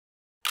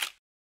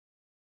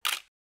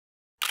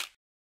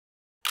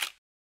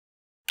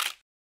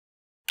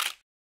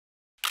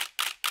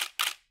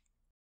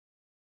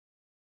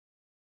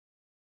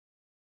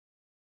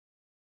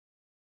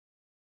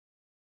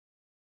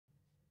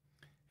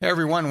Hey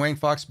everyone, Wayne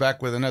Fox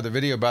back with another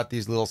video about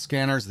these little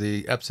scanners,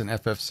 the Epson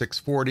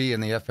FF640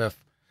 and the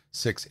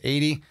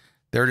FF680.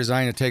 They're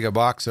designed to take a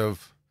box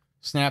of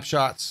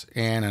snapshots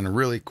and in a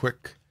really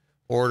quick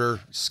order,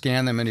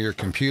 scan them into your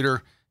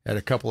computer at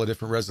a couple of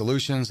different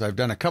resolutions. I've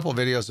done a couple of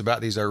videos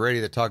about these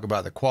already that talk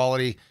about the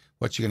quality,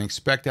 what you can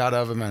expect out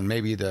of them, and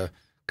maybe the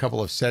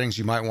couple of settings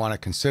you might want to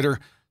consider.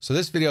 So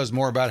this video is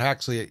more about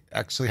actually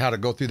how to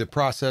go through the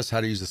process, how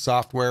to use the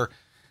software.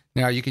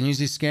 Now, you can use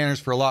these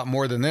scanners for a lot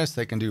more than this.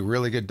 They can do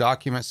really good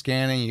document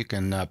scanning. You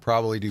can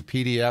probably do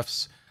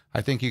PDFs. I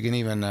think you can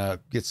even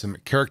get some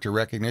character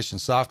recognition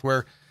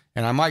software.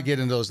 And I might get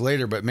into those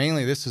later, but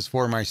mainly this is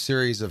for my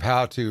series of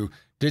how to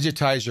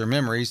digitize your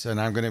memories. And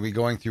I'm going to be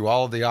going through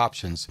all of the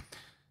options.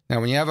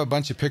 Now, when you have a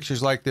bunch of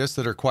pictures like this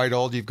that are quite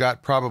old, you've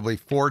got probably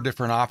 4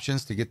 different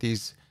options to get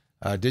these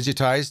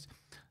digitized.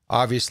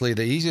 Obviously,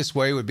 the easiest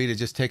way would be to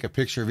just take a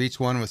picture of each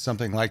one with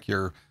something like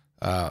your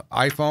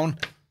iPhone.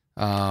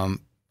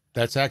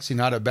 That's actually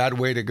not a bad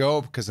way to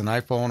go because an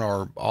iPhone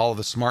or all of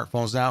the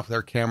smartphones now,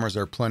 their cameras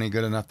are plenty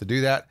good enough to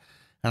do that.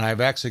 And I've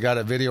actually got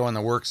a video in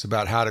the works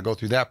about how to go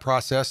through that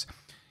process.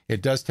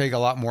 It does take a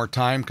lot more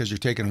time because you're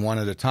taking one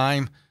at a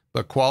time,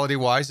 but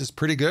quality-wise, it's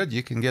pretty good.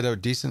 You can get a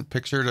decent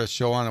picture to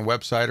show on a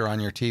website or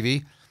on your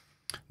TV.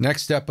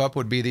 Next step up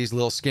would be these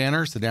little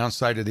scanners. The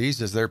downside of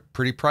these is they're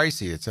pretty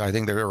pricey. I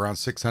think they're around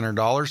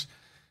 $600.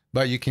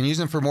 But you can use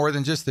them for more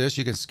than just this.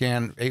 You can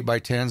scan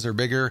 8x10s or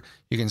bigger.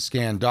 You can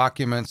scan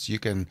documents. You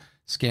can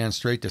scan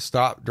straight to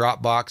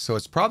Dropbox. So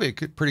it's probably a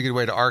pretty good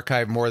way to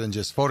archive more than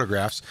just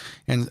photographs.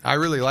 And I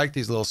really like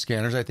these little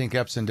scanners. I think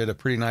Epson did a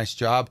pretty nice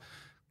job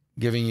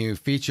giving you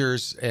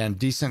features and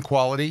decent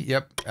quality.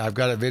 Yep, I've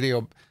got a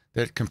video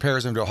that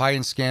compares them to a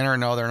high-end scanner.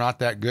 No, they're not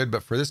that good,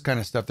 but for this kind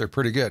of stuff, they're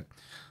pretty good.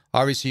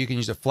 Obviously, you can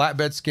use a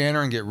flatbed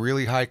scanner and get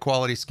really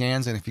high-quality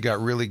scans. And if you got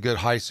really good,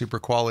 high, super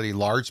quality,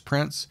 large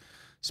prints,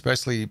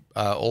 especially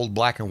old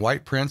black and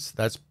white prints,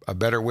 that's a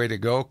better way to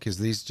go because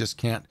these just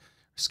can't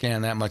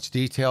scan that much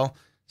detail.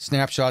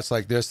 Snapshots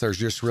like this, there's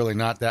just really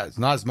not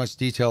as much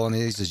detail in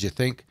these as you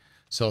think.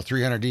 So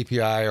 300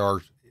 DPI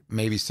or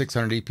maybe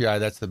 600 DPI,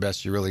 that's the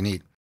best you really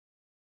need.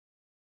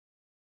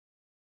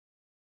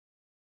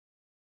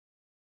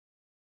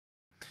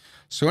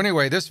 So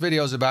anyway, this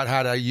video is about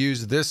how to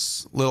use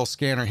this little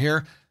scanner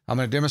here. I'm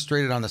going to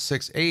demonstrate it on the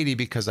 680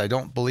 because I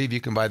don't believe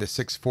you can buy the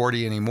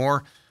 640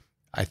 anymore.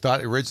 I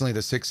thought originally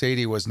the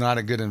 680 was not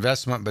a good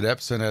investment, but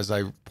Epson, as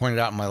I pointed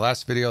out in my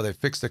last video, they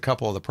fixed a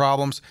couple of the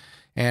problems.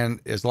 And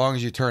as long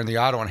as you turn the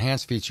auto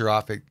enhance feature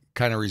off, it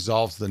kind of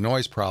resolves the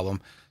noise problem.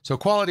 So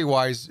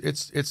quality-wise,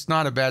 it's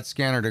not a bad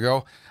scanner to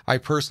go. I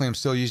personally am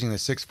still using the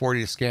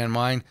 640 to scan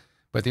mine,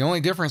 but the only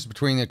difference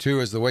between the two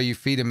is the way you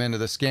feed them into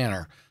the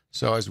scanner.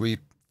 So as we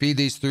feed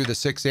these through the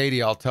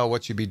 680, I'll tell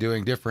what you'd be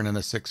doing different in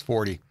the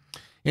 640.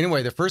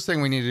 Anyway, the first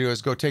thing we need to do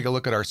is go take a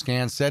look at our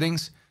scan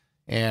settings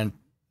and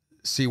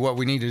see what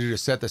we need to do to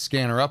set the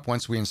scanner up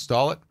once we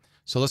install it.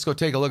 So let's go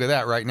take a look at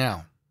that right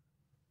now.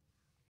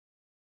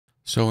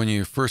 So when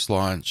you first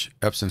launch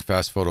Epson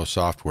FastFoto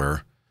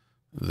software,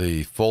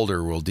 the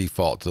folder will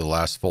default to the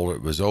last folder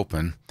it was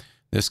open. In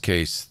this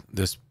case,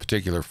 this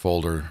particular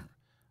folder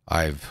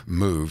I've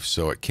moved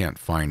so it can't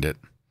find it.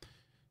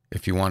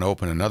 If you want to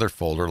open another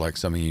folder like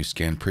something you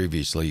scanned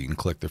previously, you can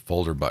click the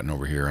folder button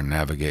over here and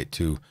navigate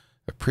to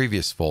a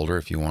previous folder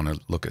if you want to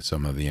look at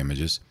some of the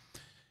images.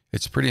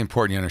 It's pretty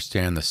important you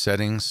understand the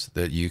settings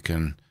that you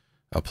can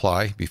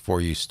apply before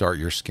you start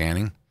your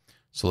scanning.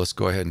 So let's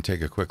go ahead and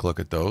take a quick look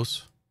at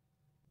those.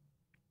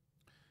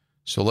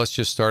 So let's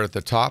just start at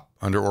the top.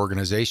 Under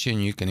organization,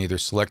 you can either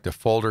select a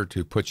folder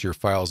to put your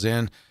files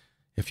in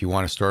if you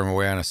want to store them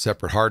away on a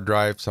separate hard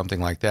drive, something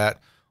like that,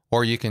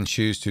 or you can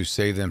choose to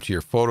save them to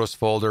your photos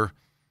folder,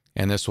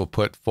 and this will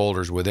put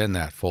folders within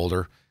that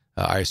folder.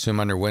 I assume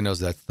under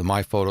Windows that's the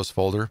My Photos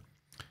folder.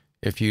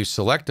 If you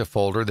select a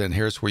folder, then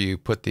here's where you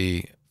put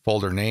the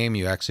folder name.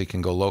 You actually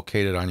can go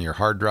locate it on your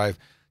hard drive.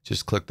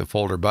 Just click the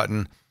folder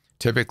button.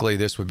 Typically,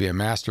 this would be a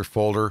master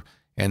folder,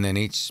 and then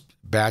each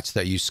batch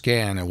that you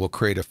scan, it will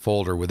create a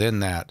folder within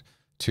that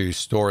to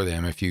store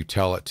them if you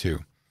tell it to.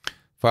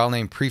 File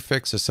name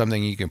prefix is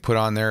something you can put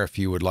on there if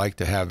you would like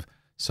to have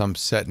some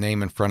set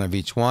name in front of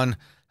each one.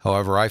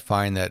 However, I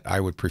find that I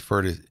would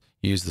prefer to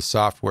use the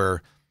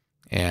software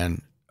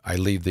and I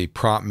leave the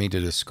prompt me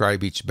to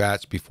describe each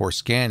batch before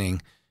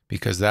scanning,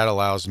 because that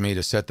allows me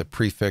to set the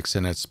prefix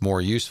and it's more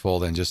useful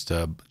than just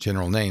a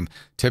general name.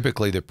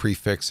 Typically, the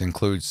prefix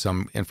includes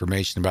some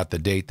information about the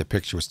date the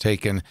picture was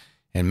taken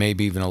and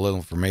maybe even a little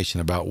information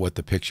about what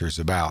the picture is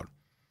about.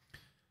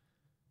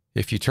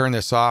 If you turn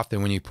this off,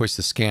 then when you push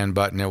the scan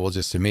button, it will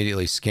just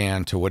immediately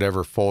scan to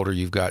whatever folder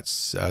you've got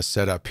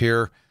set up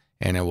here,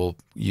 and it will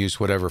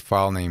use whatever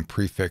file name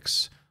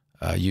prefix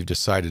you've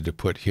decided to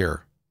put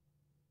here.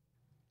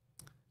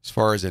 As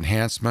far as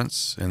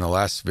enhancements, in the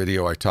last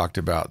video I talked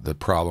about the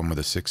problem with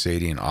the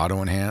 680 and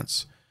auto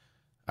enhance.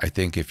 I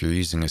think if you're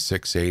using a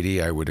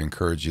 680, I would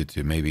encourage you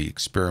to maybe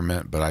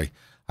experiment, but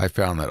I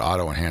found that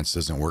auto enhance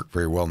doesn't work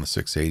very well in the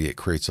 680. It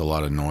creates a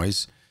lot of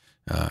noise.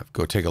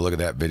 Go take a look at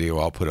that video.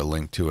 I'll put a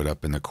link to it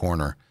up in the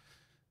corner.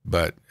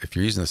 But if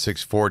you're using the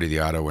 640,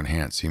 the auto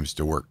enhance seems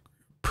to work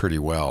pretty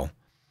well.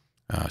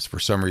 So for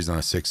some reason on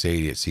the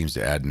 680, it seems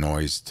to add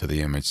noise to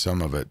the image.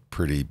 Some of it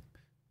pretty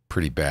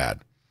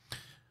bad.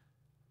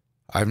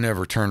 I've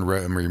never turned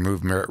and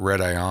removed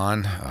red eye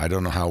on. I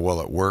don't know how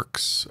well it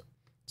works.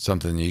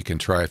 Something you can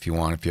try if you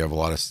want, if you have a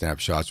lot of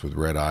snapshots with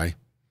red eye.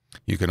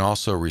 You can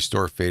also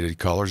restore faded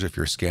colors if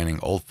you're scanning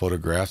old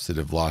photographs that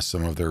have lost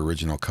some of their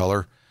original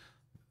color.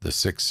 The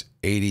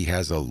 680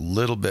 has a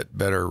little bit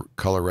better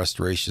color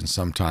restoration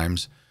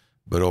sometimes,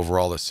 but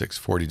overall the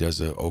 640 does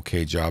an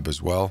okay job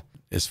as well.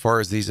 As far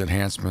as these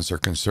enhancements are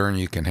concerned,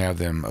 you can have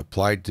them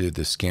applied to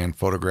the scanned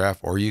photograph,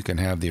 or you can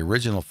have the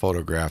original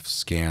photograph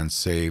scan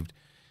saved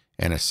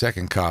and a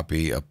second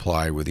copy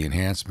applied with the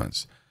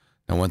enhancements.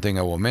 Now, one thing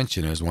I will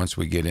mention is once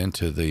we get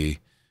into the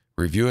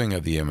reviewing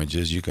of the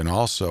images, you can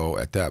also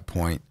at that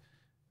point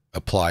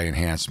apply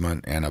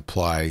enhancement and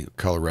apply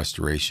color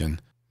restoration.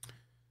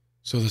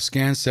 So the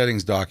scan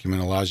settings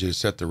document allows you to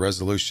set the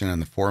resolution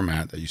and the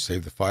format that you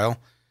save the file.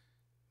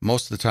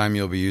 Most of the time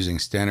you'll be using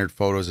standard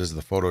photos as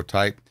the photo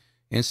type.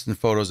 Instant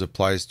photos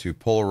applies to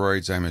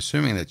Polaroids. I'm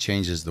assuming that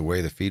changes the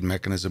way the feed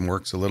mechanism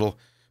works a little,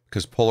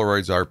 because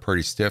Polaroids are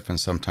pretty stiff and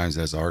sometimes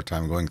has a hard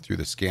time going through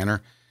the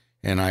scanner.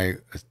 And I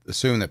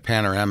assume that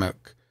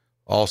panoramic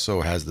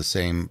also has the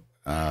same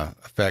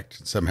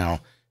effect, somehow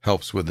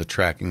helps with the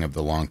tracking of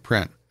the long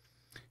print.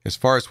 As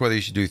far as whether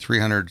you should do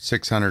 300,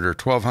 600, or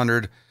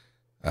 1200,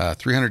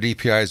 300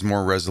 dpi is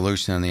more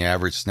resolution than the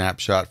average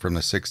snapshot from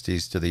the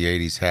 60s to the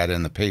 80s had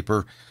in the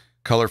paper.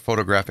 Color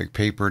photographic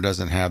paper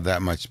doesn't have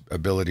that much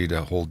ability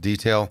to hold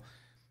detail.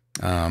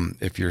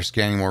 If you're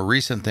scanning more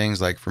recent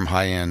things like from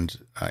high-end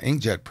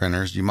inkjet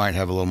printers, you might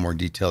have a little more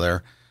detail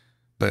there,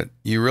 but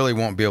you really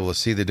won't be able to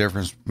see the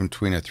difference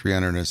between a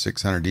 300 and a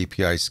 600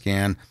 dpi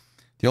scan.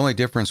 The only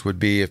difference would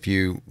be if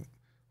you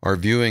are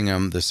viewing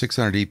them, the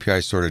 600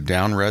 dpi sort of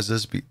down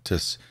reses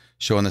to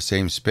show in the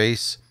same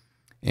space,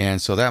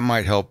 and so that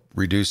might help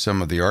reduce some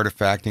of the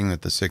artifacting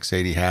that the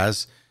 680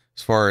 has.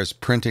 As far as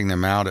printing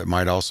them out, it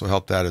might also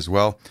help that as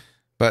well.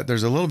 But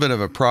there's a little bit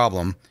of a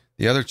problem.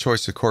 The other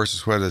choice, of course,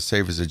 is whether to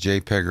save as a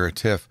JPEG or a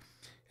TIFF.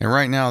 And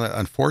right now,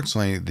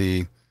 unfortunately,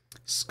 the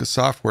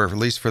software, at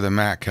least for the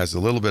Mac, has a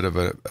little bit of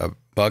a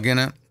bug in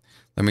it.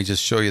 Let me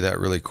just show you that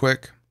really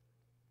quick.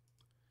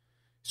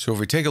 So if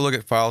we take a look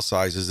at file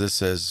sizes, this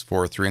says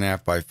for a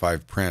 3.5 by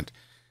 5 print,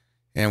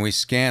 and we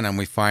scan them,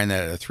 we find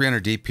that at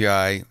 300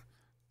 dpi,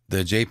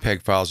 the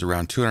JPEG file is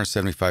around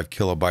 275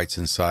 kilobytes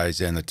in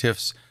size, and the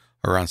TIFFs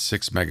are around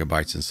 6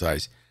 megabytes in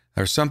size.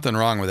 There's something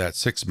wrong with that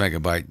 6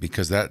 megabyte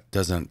because that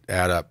doesn't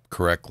add up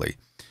correctly.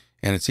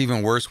 And it's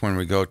even worse when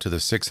we go to the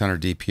 600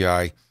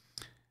 dpi.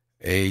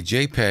 A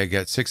JPEG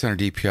at 600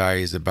 dpi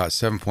is about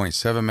 7.7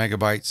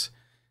 megabytes,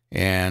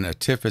 and a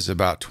TIFF is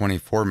about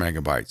 24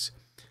 megabytes.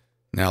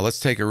 Now let's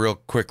take a real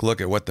quick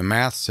look at what the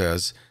math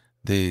says.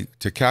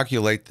 To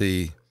calculate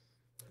the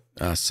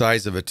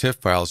size of a TIFF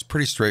file is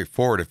pretty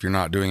straightforward if you're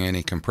not doing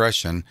any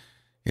compression.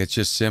 It's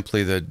just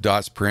simply the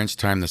dots per inch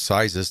times the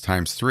sizes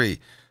times 3.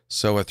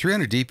 So a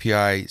 300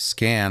 dpi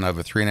scan of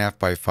a 3.5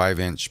 by 5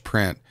 inch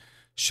print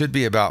should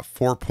be about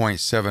 4.7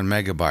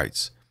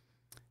 megabytes.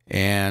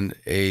 And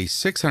a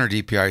 600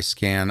 dpi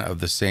scan of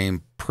the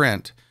same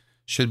print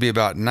should be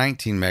about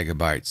 19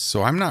 megabytes.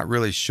 So I'm not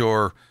really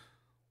sure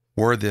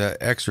where the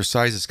extra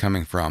size is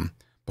coming from.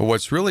 But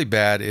what's really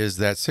bad is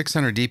that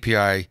 600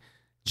 dpi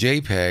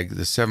JPEG,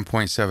 the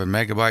 7.7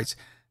 megabytes,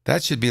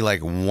 that should be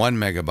like 1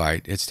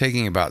 megabyte. It's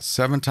taking about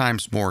 7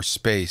 times more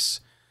space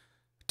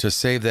to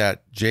save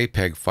that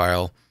JPEG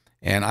file.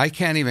 And I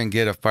can't even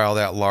get a file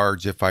that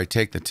large if I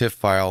take the TIFF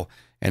file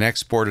and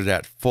export it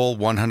at full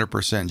 100%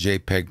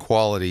 JPEG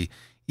quality.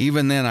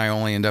 Even then, I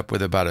only end up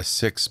with about a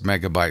 6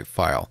 megabyte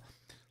file.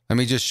 Let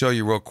me just show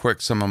you real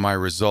quick some of my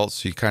results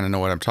so you kind of know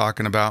what I'm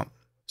talking about.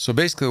 So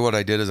basically what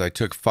I did is I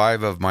took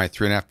 5 of my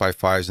 3.5 by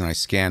 5s and I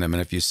scanned them.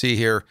 And if you see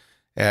here,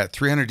 at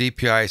 300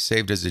 dpi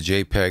saved as a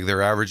JPEG,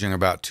 they're averaging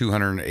about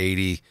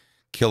 280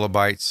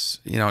 kilobytes.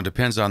 You know, it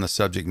depends on the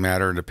subject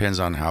matter. It depends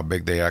on how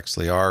big they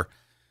actually are.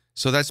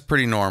 So that's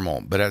pretty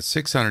normal. But at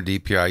 600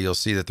 dpi, you'll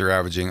see that they're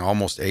averaging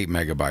almost 8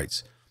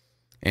 megabytes.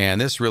 And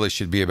this really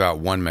should be about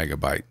 1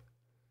 megabyte.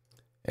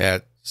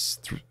 At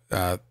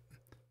 300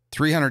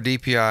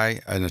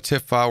 dpi in a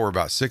TIFF file, we're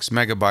about 6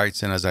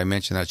 megabytes. And as I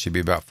mentioned, that should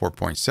be about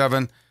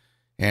 4.7.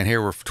 And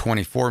here we're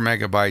 24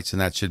 megabytes, and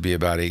that should be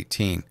about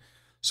 18.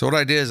 So what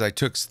I did is I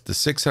took the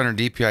 600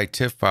 dpi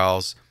TIFF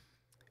files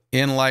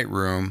in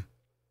Lightroom,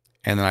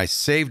 and then I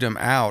saved them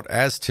out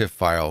as TIFF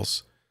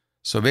files.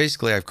 So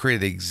basically I've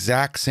created the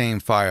exact same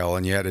file,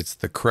 and yet it's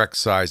the correct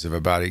size of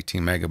about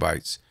 18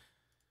 megabytes.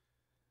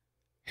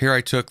 Here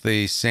I took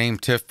the same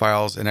TIFF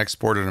files and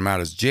exported them out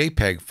as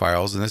JPEG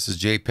files, and this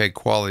is JPEG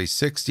quality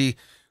 60,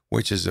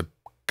 which is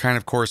kind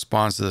of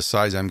corresponds to the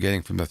size I'm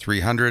getting from the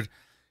 300.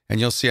 And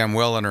you'll see I'm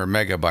well under a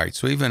megabyte.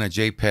 So even a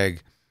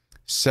JPEG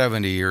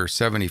 70 or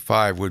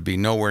 75 would be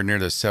nowhere near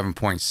the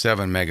 7.7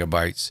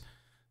 megabytes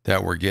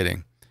that we're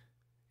getting.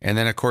 And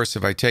then of course,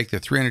 if I take the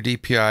 300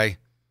 dpi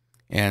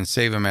and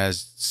save them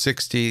as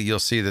 60, you'll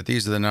see that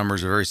these are the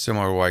numbers are very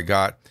similar to what I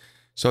got.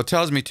 So it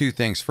tells me two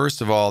things. First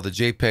of all, the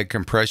JPEG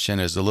compression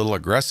is a little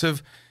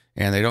aggressive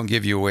and they don't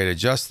give you a way to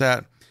adjust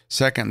that.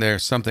 Second,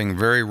 there's something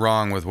very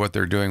wrong with what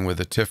they're doing with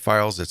the TIFF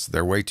files.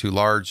 They're way too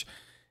large,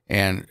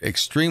 and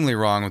extremely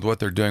wrong with what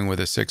they're doing with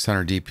the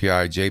 600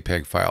 DPI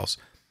JPEG files.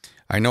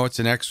 I know it's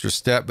an extra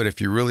step, but if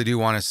you really do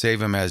want to save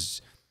them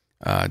as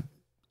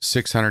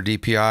 600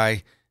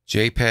 DPI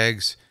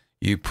JPEGs,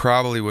 you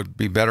probably would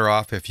be better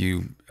off if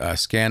you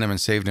scan them and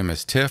saved them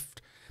as TIFF,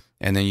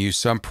 and then use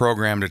some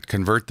program to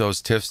convert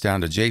those TIFFs down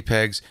to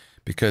JPEGs,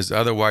 because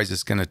otherwise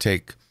it's going to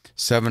take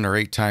 7 or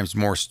 8 times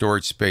more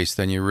storage space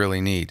than you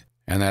really need.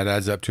 And that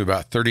adds up to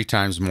about 30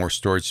 times more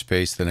storage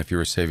space than if you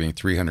were saving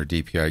 300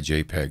 DPI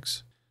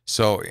JPEGs.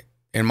 So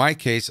in my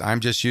case,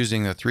 I'm just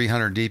using the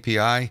 300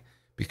 DPI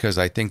because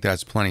I think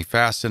that's plenty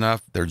fast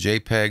enough. They're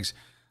JPEGs.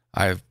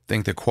 I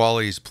think the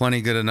quality is plenty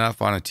good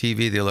enough. On a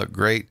TV, they look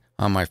great.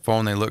 On my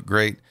phone, they look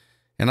great.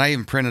 And I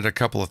even printed a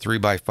couple of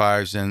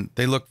 3x5s, and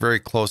they look very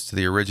close to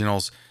the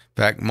originals.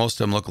 In fact,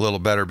 most of them look a little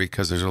better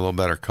because there's a little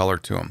better color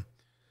to them.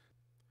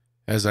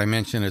 As I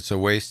mentioned, it's a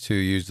waste to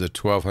use the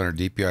 1200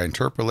 DPI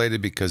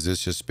interpolated because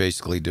it's just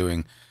basically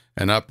doing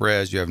an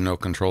up-res. You have no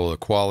control of the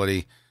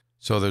quality.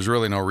 So there's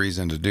really no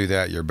reason to do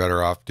that. You're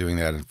better off doing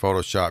that in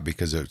Photoshop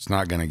because it's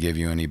not going to give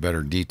you any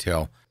better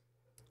detail.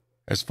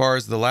 As far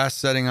as the last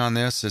setting on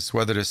this, it's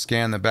whether to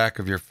scan the back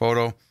of your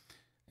photo.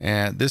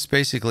 And this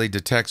basically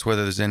detects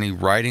whether there's any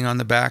writing on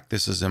the back.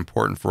 This is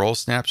important for old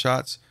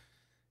snapshots.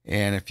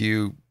 And if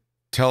you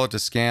tell it to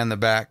scan the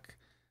back,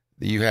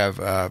 you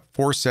have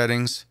 4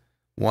 settings.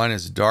 One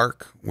is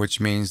dark, which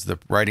means the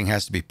writing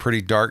has to be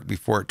pretty dark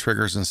before it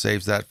triggers and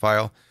saves that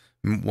file.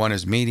 One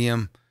is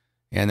medium,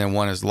 and then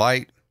one is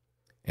light.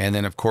 And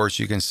then, of course,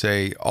 you can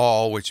say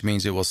all, which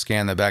means it will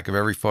scan the back of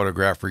every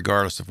photograph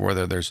regardless of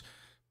whether there's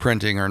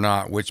printing or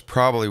not, which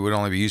probably would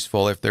only be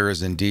useful if there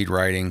is indeed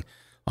writing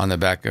on the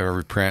back of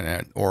every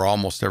print or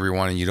almost every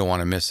one and you don't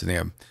want to miss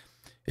them.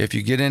 If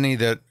you get any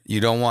that you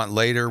don't want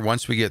later,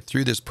 once we get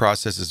through this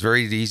process, it's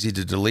very easy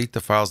to delete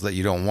the files that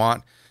you don't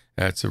want.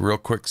 It's a real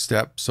quick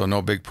step, so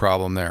no big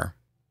problem there.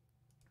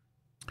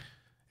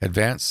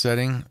 Advanced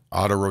setting,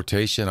 auto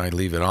rotation, I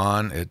leave it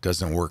on. It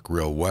doesn't work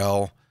real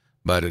well,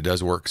 but it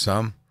does work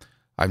some.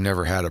 I've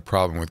never had a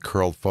problem with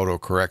curled photo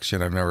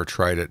correction. I've never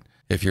tried it.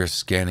 If you're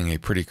scanning a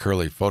pretty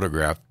curly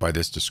photograph, by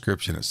this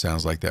description, it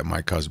sounds like that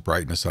might cause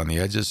brightness on the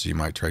edges, so you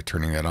might try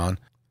turning that on.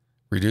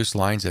 Reduce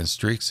lines and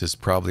streaks is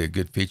probably a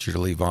good feature to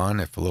leave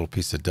on. If a little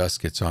piece of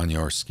dust gets on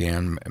your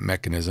scan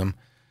mechanism,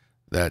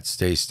 that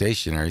stays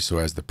stationary, so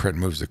as the print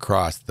moves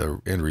across,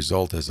 the end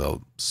result is a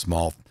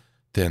small,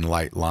 thin,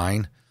 light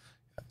line.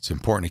 It's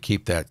important to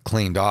keep that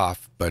cleaned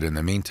off, but in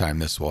the meantime,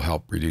 this will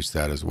help reduce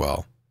that as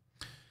well.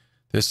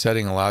 This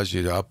setting allows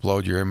you to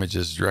upload your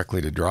images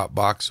directly to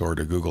Dropbox or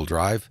to Google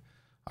Drive.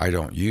 I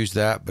don't use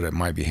that, but it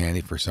might be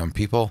handy for some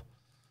people.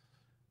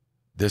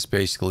 This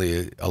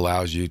basically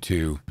allows you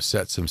to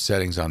set some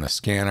settings on the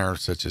scanner,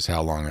 such as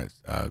how long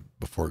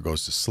before it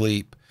goes to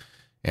sleep.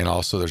 And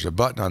also there's a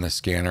button on the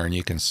scanner, and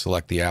you can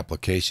select the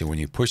application when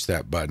you push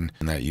that button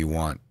that you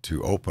want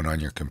to open on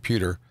your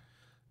computer.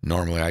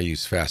 Normally I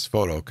use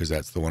FastFoto because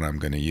that's the one I'm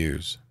going to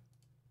use.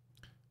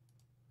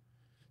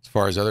 As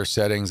far as other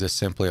settings, this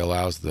simply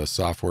allows the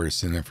software to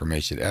send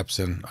information to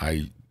Epson.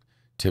 I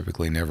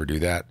typically never do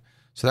that.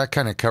 So that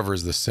kind of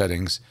covers the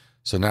settings.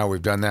 So now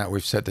we've done that.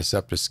 We've set this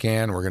up to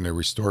scan. We're going to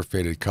restore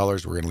faded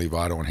colors. We're going to leave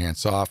auto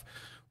enhance off.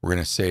 We're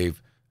going to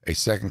save a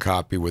second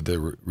copy with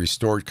the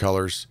restored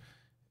colors.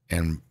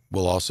 And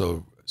we'll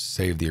also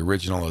save the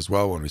original as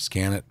well when we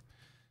scan it.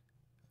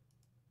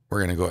 We're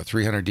going to go at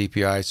 300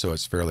 DPI, so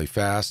it's fairly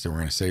fast, and we're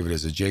going to save it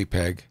as a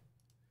JPEG.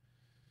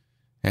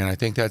 And I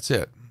think that's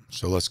it.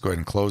 So let's go ahead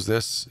and close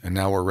this, and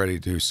now we're ready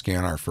to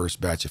scan our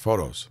first batch of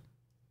photos.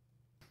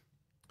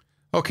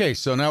 Okay,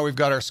 so now we've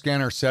got our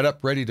scanner set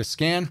up, ready to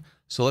scan.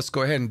 So let's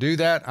go ahead and do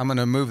that. I'm going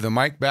to move the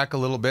mic back a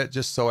little bit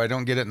just so I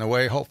don't get it in the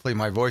way. Hopefully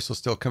my voice will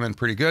still come in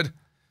pretty good.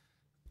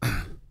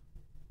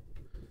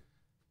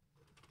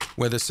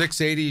 With a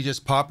 680, you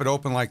just pop it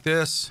open like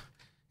this,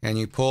 and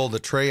you pull the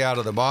tray out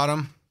of the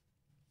bottom.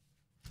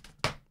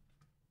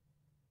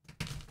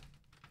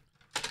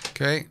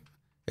 Okay,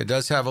 it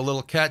does have a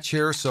little catch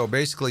here, so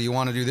basically you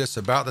want to do this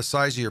about the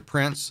size of your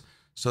prints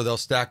so they'll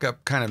stack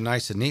up kind of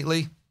nice and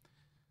neatly.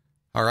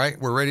 All right,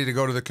 we're ready to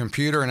go to the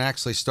computer and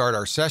actually start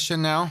our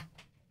session now.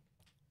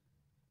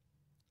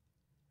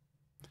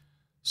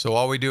 So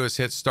all we do is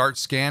hit start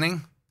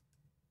scanning.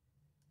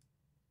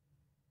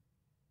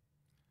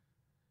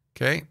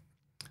 Okay,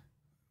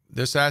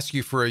 this asks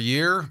you for a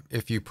year.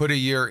 If you put a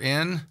year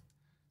in,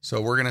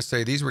 so we're going to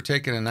say these were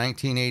taken in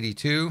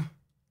 1982.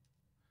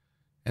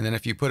 And then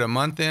if you put a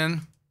month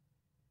in,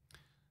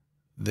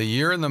 the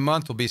year and the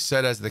month will be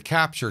set as the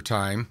capture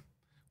time.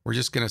 We're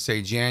just going to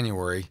say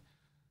January.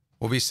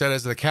 Will be set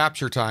as the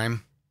capture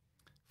time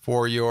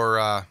for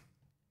your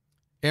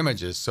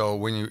images. So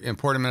when you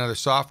import them in other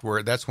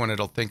software, that's when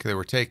it'll think they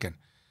were taken.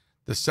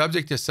 The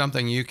subject is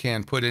something you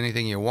can put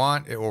anything you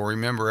want. It will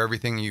remember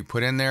everything you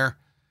put in there.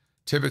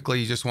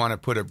 Typically, you just want to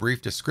put a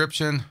brief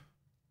description.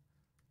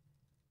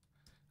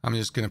 I'm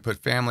just going to put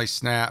family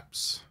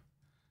snaps,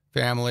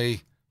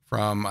 family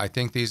from, I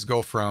think these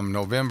go from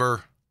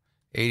November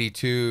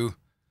 82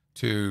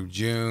 to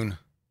June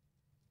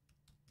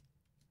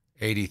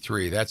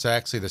 83. That's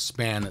actually the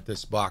span that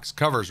this box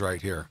covers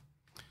right here.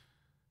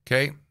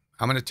 Okay,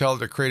 I'm going to tell it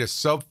to create a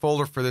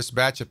subfolder for this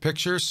batch of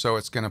pictures, so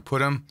it's going to put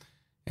them,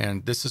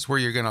 and this is where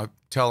you're going to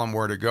tell them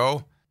where to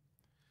go.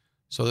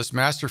 So this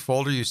master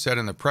folder you set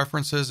in the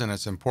preferences, and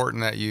it's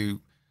important that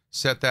you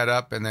set that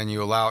up and then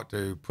you allow it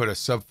to put a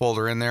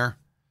subfolder in there.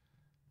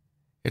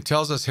 It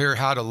tells us here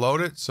how to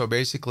load it. So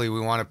basically we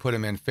want to put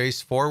them in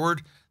face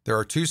forward. There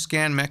are two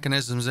scan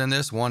mechanisms in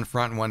this, one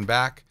front and one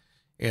back.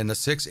 In the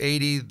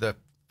 680, the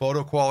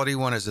photo quality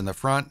one is in the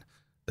front.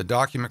 The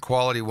document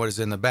quality one is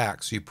in the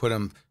back. So you put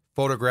them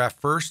photograph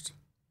first.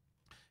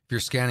 If you're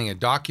scanning a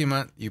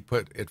document, you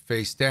put it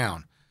face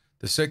down.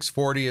 The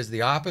 640 is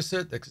the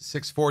opposite. The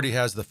 640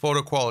 has the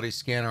photo quality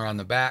scanner on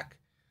the back,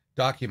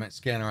 document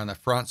scanner on the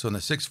front. So in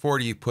the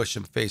 640, you push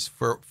them face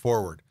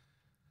forward.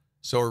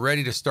 So we're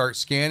ready to start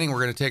scanning.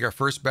 We're going to take our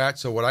first batch.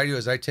 So what I do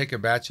is I take a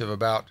batch of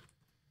about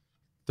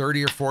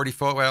 30 or 40,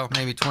 well,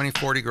 maybe 20,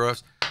 40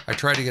 gross. I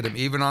try to get them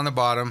even on the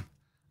bottom.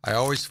 I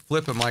always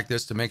flip them like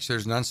this to make sure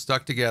there's none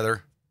stuck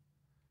together.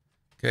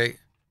 Okay,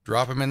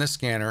 drop them in the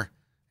scanner.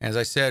 And as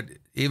I said,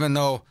 even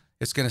though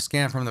it's going to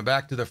scan from the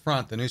back to the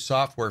front, the new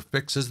software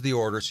fixes the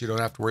order, so you don't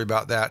have to worry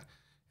about that.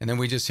 And then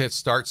we just hit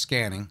start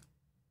scanning.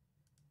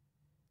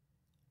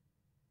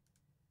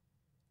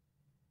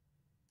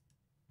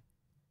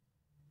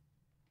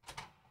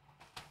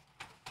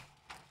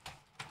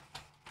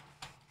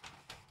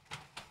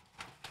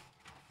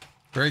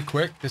 Very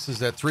quick. This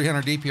is at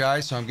 300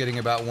 DPI, so I'm getting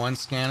about 1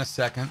 scan a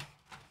second.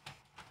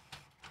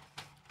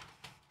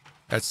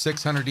 At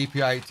 600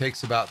 DPI, it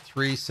takes about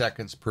 3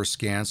 seconds per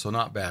scan, so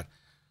not bad.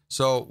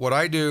 So what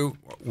I do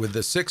with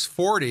the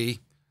 640,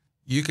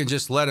 you can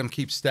just let them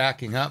keep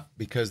stacking up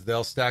because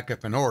they'll stack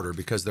up in order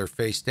because they're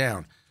face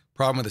down.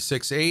 Problem with the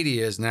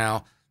 680 is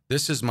now,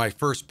 this is my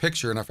first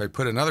picture, and if I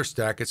put another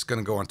stack, it's going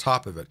to go on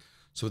top of it.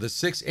 So with the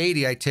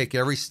 680, I take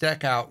every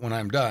stack out when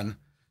I'm done.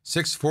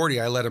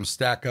 640, I let them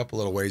stack up a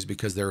little ways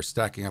because they're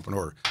stacking up in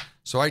order.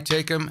 So I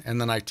take them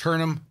and then I turn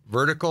them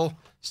vertical,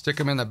 stick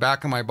them in the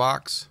back of my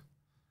box.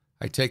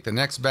 I take the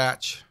next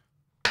batch,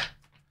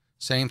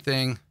 same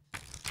thing.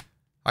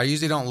 I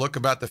usually don't look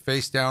about the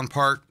face down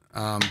part.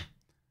 I'm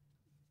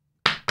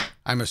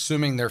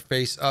assuming they're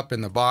face up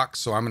in the box,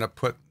 so I'm going to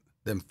put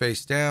them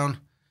face down.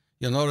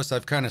 You'll notice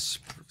I've kind of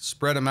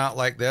spread them out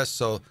like this,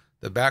 so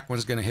the back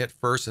one's going to hit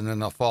first and then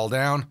they'll fall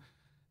down.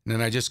 And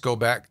then I just go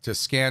back to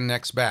scan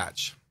next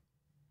batch.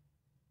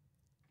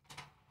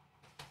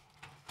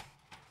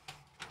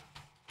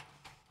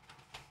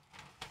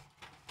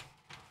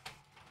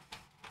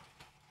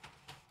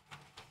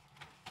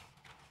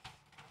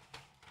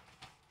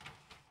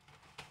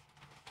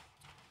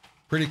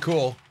 Pretty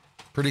cool.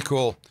 Pretty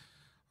cool.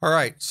 All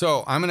right,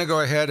 so I'm going to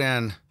go ahead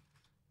and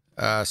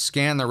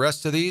scan the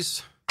rest of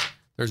these.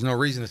 There's no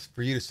reason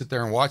for you to sit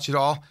there and watch it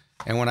all.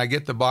 And when I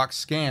get the box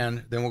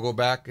scanned, then we'll go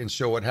back and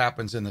show what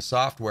happens in the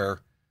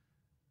software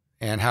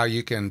and how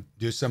you can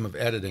do some of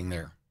editing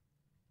there.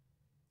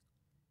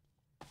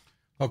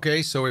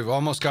 Okay, so we've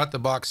almost got the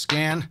box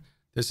scanned.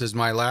 This is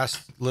my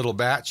last little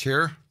batch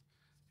here.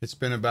 It's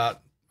been about,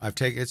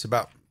 it's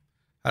about,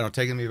 I don't know,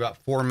 taken me about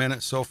 4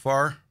 minutes so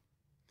far.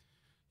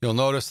 You'll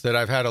notice that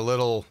I've had a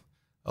little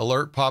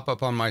alert pop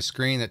up on my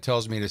screen that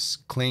tells me to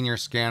clean your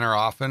scanner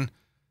often.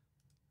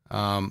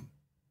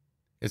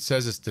 It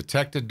says it's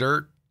detected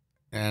dirt,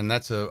 and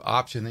that's an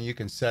option that you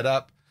can set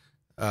up.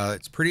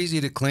 It's pretty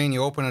easy to clean.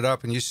 You open it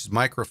up and use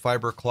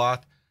microfiber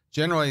cloth.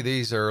 Generally,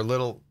 these are a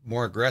little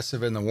more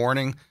aggressive in the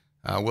warning.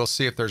 We'll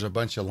see if there's a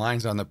bunch of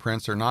lines on the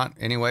prints or not.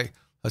 Anyway,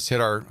 let's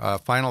hit our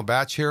final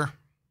batch here.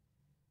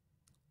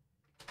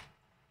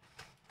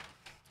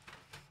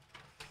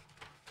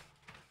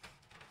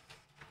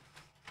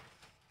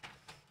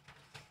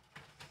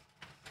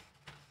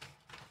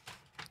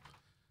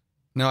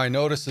 Now I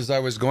noticed as I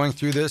was going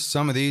through this,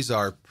 some of these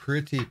are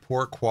pretty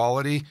poor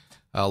quality,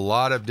 a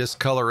lot of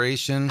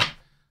discoloration.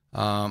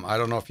 I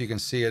don't know if you can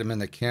see them in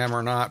the camera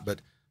or not,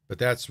 but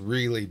that's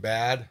really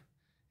bad.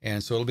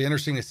 And so it'll be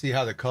interesting to see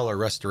how the color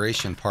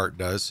restoration part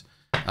does.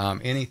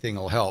 Anything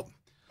will help.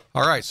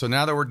 All right, so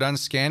now that we're done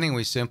scanning,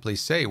 we simply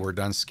say we're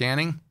done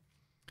scanning.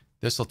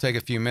 This will take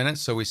a few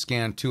minutes, so we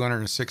scanned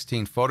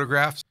 216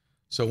 photographs.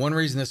 So one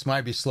reason this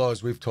might be slow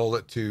is we've told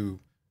it to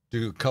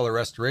do color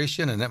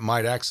restoration, and it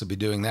might actually be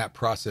doing that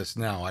process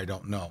now. I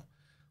don't know.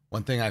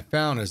 One thing I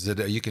found is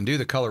that you can do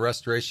the color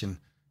restoration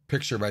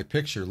picture by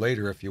picture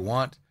later if you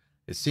want.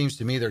 It seems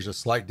to me there's a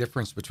slight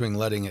difference between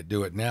letting it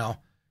do it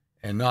now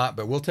and not,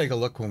 but we'll take a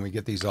look when we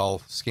get these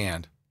all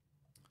scanned.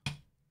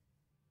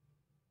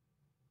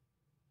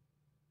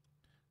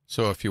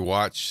 So if you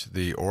watch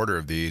the order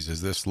of these,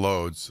 as this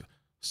loads,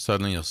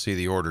 suddenly you'll see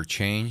the order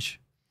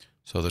change.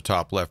 So the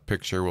top left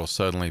picture will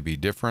suddenly be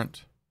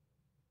different.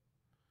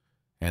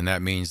 And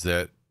that means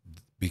that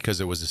because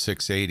it was a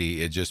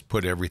 680, it just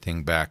put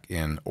everything back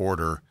in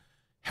order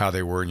how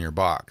they were in your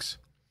box.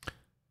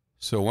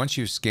 So once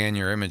you scan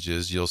your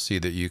images, you'll see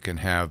that you can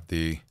have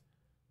the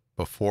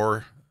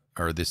before,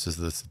 or this is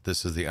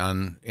the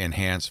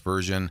unenhanced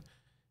version,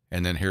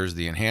 and then here's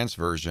the enhanced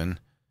version,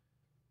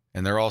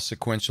 and they're all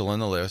sequential in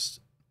the list.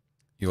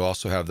 You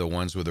also have the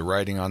ones with the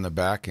writing on the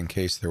back in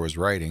case there was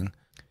writing,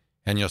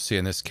 and you'll see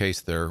in this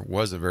case there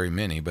wasn't very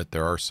many, but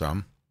there are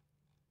some.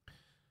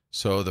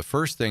 So the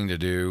first thing to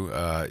do,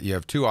 you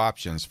have two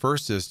options.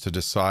 First is to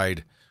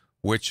decide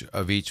which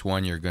of each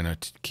one you're going to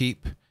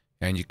keep,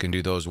 and you can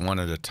do those one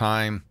at a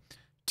time.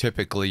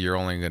 Typically, you're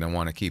only going to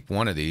want to keep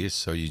one of these,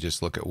 so you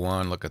just look at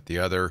one, look at the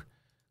other,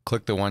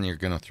 click the one you're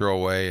going to throw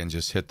away, and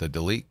just hit the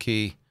delete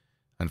key,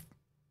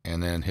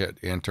 and then hit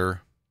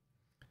enter.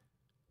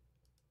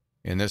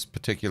 In this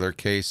particular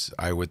case,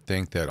 I would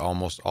think that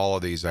almost all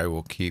of these I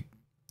will keep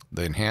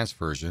the enhanced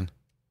version.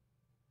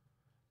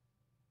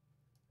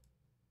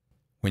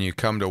 When you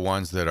come to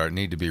ones that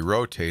need to be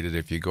rotated,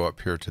 if you go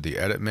up here to the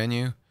edit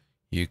menu,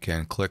 you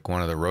can click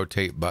one of the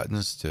rotate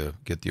buttons to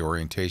get the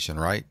orientation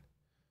right.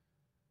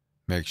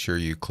 Make sure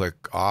you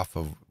click off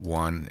of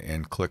one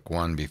and click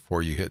one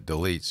before you hit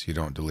delete so you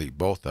don't delete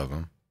both of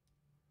them.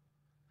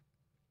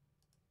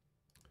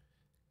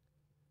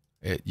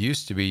 It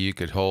used to be you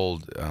could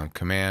hold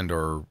Command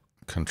or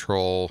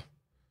Control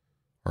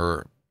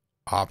or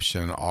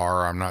Option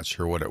R, I'm not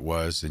sure what it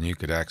was, and you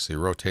could actually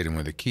rotate them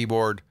with a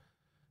keyboard.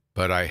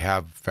 But I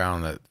have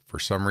found that for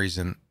some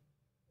reason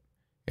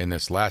in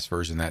this last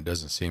version that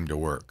doesn't seem to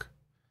work.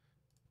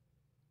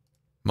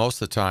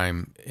 Most of the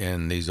time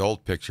in these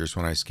old pictures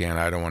when I scan,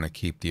 I don't want to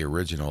keep the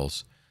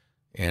originals.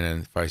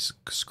 And if I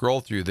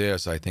scroll through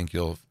this, I think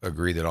you'll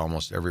agree that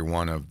almost every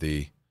one of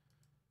the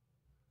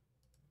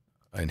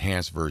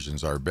enhanced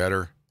versions are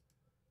better.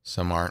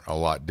 Some aren't a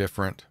lot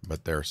different,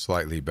 but they're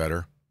slightly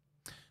better.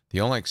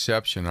 The only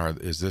exception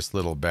is this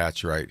little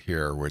batch right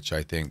here, which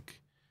I think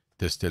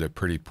this did a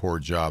pretty poor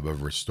job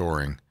of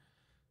restoring.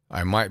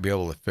 I might be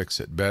able to fix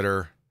it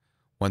better.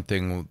 One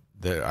thing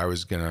that I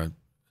was going to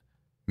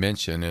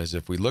mention is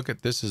if we look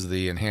at this is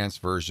the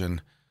enhanced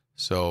version,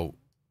 so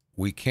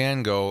we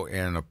can go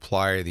and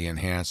apply the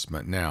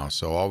enhancement now.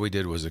 So all we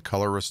did was a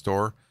color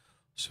restore.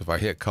 So if I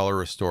hit color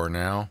restore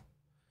now,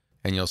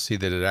 and you'll see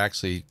that it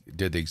actually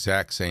did the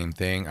exact same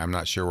thing. I'm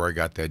not sure where I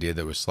got the idea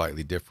that it was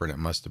slightly different. It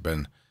must have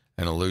been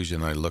an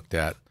illusion I looked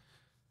at.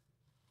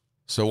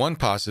 So one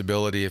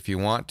possibility, if you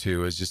want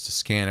to, is just to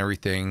scan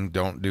everything,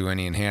 don't do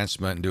any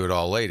enhancement, and do it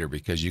all later,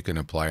 because you can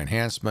apply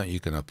enhancement, you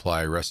can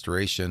apply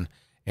restoration,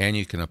 and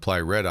you can apply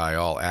red eye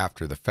all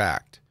after the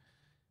fact.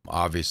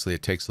 Obviously,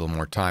 it takes a little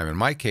more time. In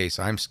my case,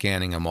 I'm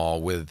scanning them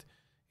all with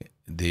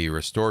the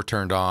restore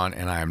turned on,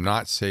 and I am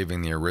not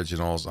saving the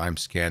originals. I'm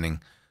just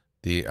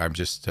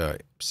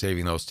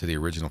saving those to the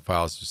original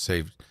files to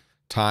save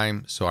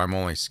time. So I'm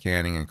only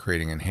scanning and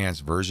creating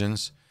enhanced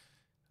versions.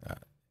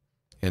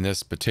 In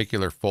this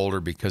particular folder,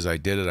 because I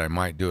did it, I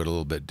might do it a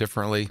little bit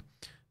differently,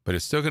 but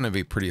it's still going to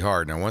be pretty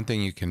hard. Now, one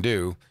thing you can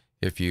do,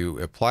 if you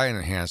apply an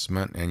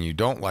enhancement and you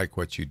don't like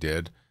what you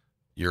did,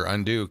 your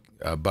undo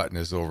button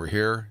is over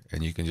here,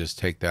 and you can just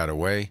take that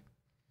away.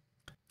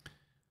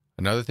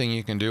 Another thing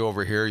you can do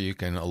over here, you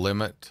can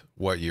limit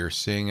what you're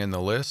seeing in the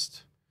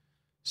list.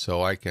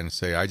 So I can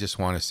say, I just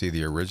want to see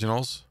the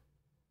originals.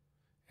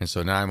 And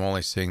so now I'm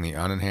only seeing the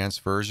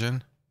unenhanced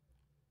version.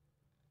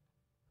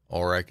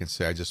 Or I can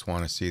say, I just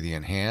want to see the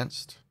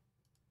enhanced.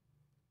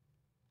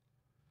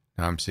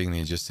 Now I'm seeing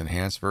the just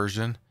enhanced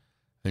version.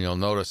 And you'll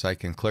notice I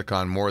can click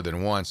on more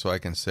than one. So I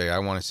can say, I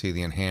want to see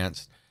the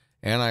enhanced,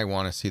 and I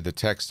want to see the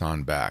text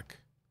on back.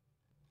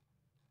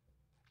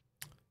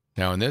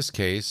 Now in this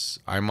case,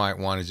 I might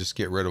want to just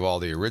get rid of all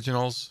the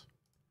originals.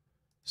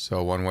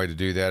 So one way to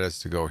do that is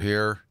to go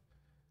here.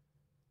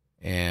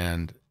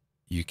 And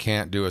you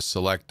can't do a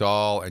select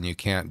all, and you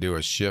can't do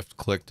a shift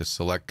click to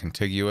select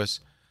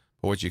contiguous.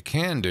 But what you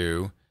can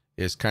do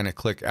is kind of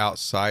click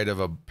outside of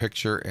a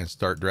picture and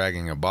start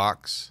dragging a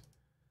box.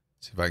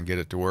 See if I can get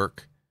it to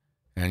work.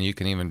 And you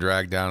can even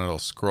drag down, it'll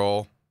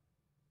scroll.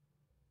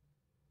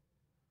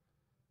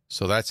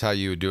 So that's how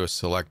you would do a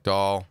select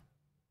all.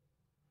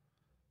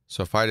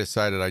 So if I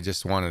decided I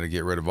just wanted to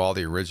get rid of all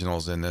the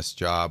originals in this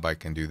job, I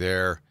can do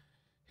there,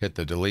 hit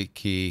the delete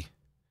key,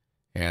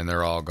 and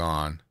they're all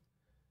gone.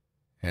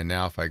 And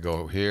now if I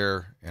go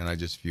here and I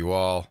just view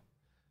all,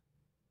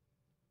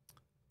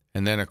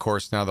 and then of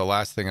course now the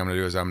last thing I'm going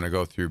to do is I'm going to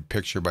go through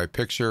picture by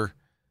picture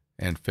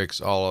and fix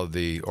all of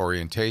the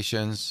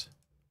orientations.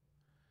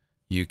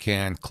 You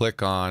can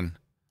click on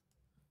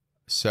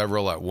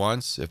several at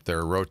once if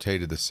they're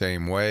rotated the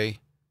same way.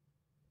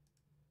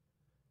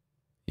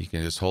 You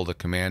can just hold the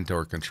Command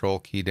or Control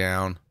key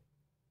down.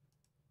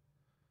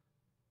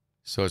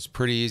 So it's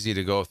pretty easy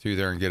to go through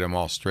there and get them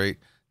all straight.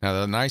 Now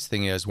the nice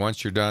thing is,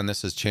 once you're done,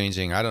 this is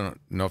changing. I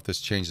don't know if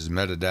this changes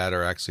metadata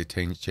or actually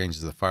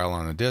changes the file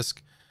on the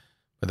disk.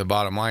 But the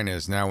bottom line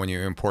is, now when you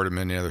import them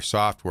in any other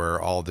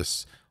software, all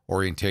this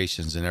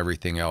orientations and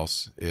everything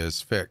else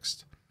is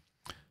fixed.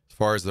 As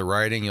far as the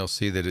writing, you'll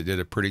see that it did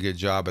a pretty good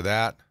job of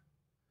that.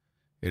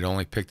 It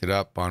only picked it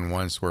up on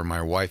ones where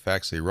my wife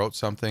actually wrote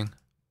something.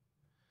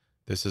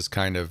 This is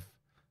kind of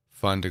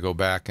fun to go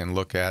back and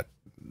look at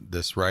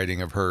this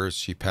writing of hers.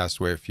 She passed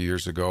away a few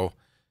years ago,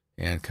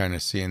 and kind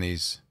of seeing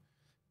these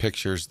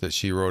pictures that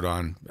she wrote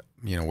on,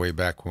 way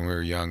back when we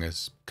were young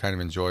is kind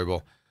of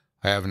enjoyable.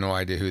 I have no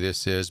idea who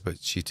this is,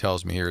 but she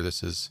tells me here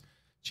this is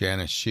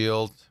Janice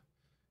Shield,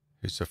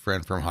 who's a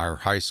friend from our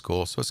high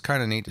school. So it's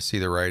kind of neat to see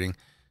the writing.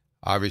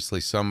 Obviously,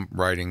 some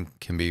writing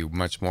can be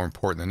much more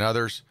important than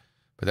others,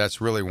 but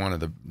that's really one of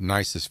the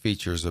nicest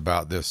features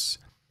about this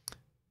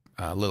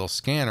little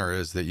scanner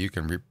is that you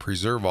can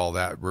preserve all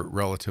that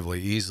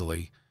relatively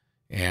easily.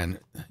 And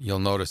you'll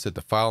notice that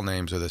the file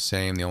names are the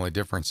same. The only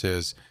difference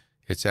is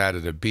it's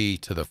added a B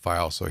to the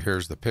file. So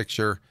here's the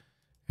picture,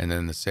 and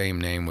then the same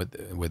name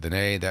with an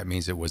A. That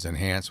means it was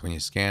enhanced when you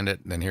scanned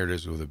it. And then here it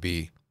is with a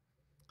B.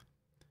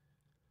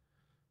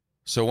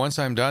 So once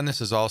I'm done, this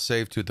is all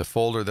saved to the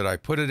folder that I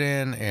put it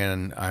in,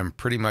 and I'm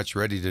pretty much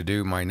ready to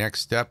do my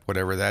next step,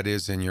 whatever that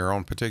is in your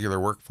own particular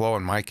workflow.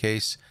 In my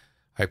case,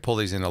 I pull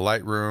these into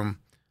Lightroom.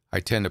 I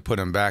tend to put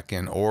them back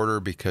in order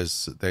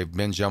because they've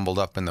been jumbled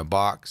up in the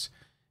box,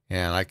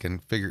 and I can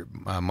figure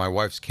my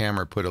wife's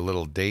camera put a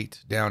little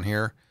date down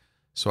here.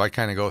 So I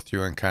kind of go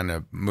through and kind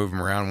of move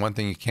them around. One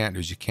thing you can't do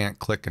is you can't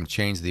click and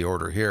change the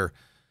order here,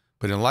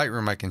 but in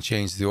Lightroom I can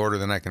change the order,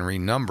 then I can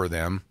renumber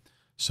them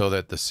so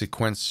that the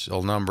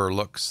sequential number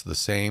looks the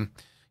same.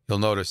 You'll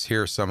notice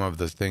here some of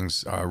the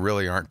things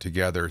really aren't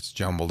together. It's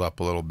jumbled up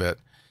a little bit.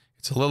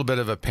 It's a little bit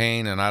of a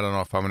pain, and I don't know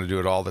if I'm going to do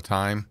it all the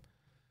time.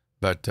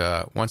 But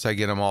once I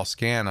get them all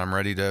scanned, I'm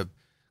ready to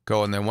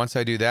go. And then once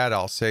I do that,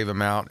 I'll save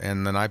them out.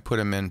 And then I put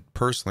them in,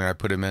 personally, I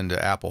put them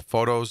into Apple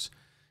Photos.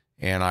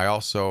 And I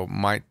also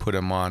might put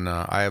them on,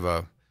 I have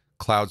a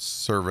cloud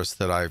service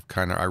that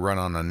I run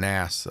on a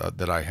NAS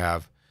that I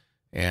have.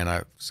 And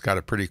it's got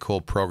a pretty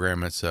cool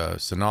program. It's a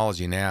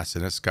Synology NAS,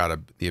 and it's got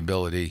the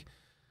ability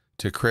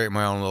to create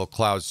my own little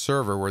cloud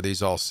server where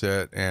these all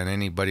sit, and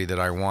anybody that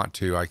I want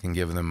to, I can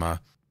give them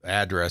a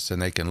address and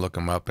they can look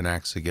them up and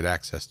actually get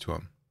access to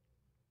them.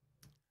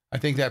 I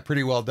think that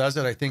pretty well does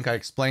it. I think I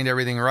explained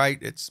everything right.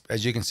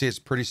 As you can see, it's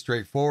pretty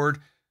straightforward.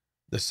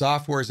 The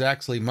software is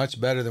actually much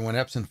better than when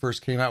Epson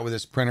first came out with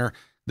this printer.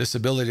 This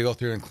ability to go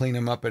through and clean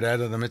them up and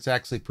edit them, it's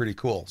actually pretty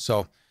cool. So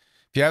if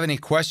you have any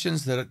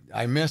questions that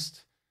I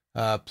missed,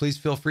 please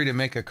feel free to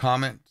make a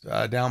comment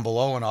down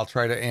below, and I'll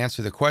try to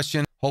answer the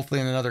question.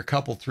 Hopefully in another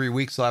 3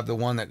 weeks, I'll have the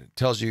one that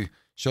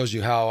shows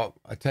you how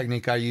a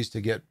technique I use to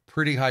get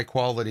pretty high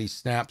quality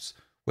snaps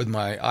with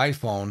my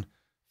iPhone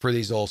for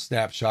these old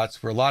snapshots.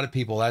 For a lot of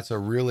people, that's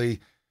all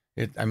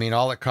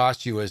it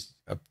costs you is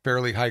a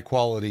fairly high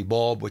quality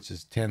bulb, which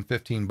is 10,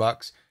 15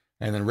 bucks,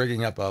 and then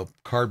rigging up a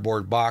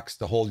cardboard box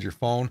to hold your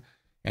phone.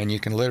 And you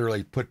can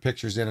literally put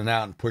pictures in and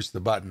out and push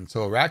the button.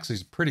 So it actually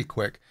is pretty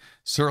quick.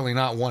 Certainly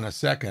not 1 a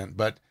second,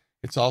 but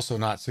it's also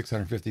not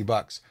 650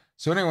 bucks.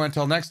 So anyway,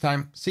 until next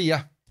time, see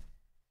ya.